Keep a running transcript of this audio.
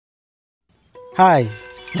Hi,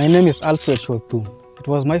 my name is Alfred Shotu. It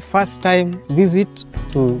was my first time visit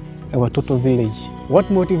to a Watoto village. What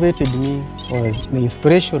motivated me was the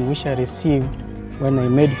inspiration which I received when I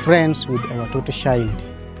made friends with a Watoto child.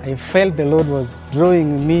 I felt the Lord was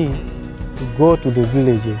drawing me to go to the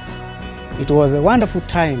villages. It was a wonderful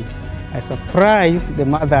time. I surprised the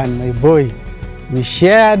mother and my boy. We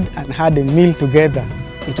shared and had a meal together.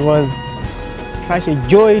 It was such a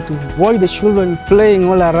joy to watch the children playing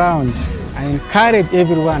all around. I encourage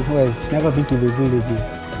everyone who has never been to the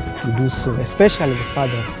villages to do so, especially the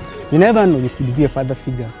fathers. You never know, you could be a father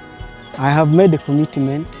figure. I have made a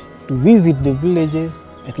commitment to visit the villages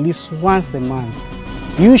at least once a month.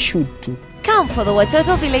 You should too. Come for the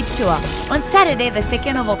Watoto village tour on Saturday the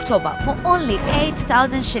 2nd of October for only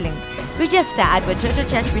 8,000 shillings. Register at Watoto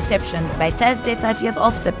Church reception by Thursday 30th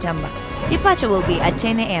of September. Departure will be at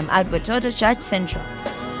 10 a.m. at Watoto Church Central.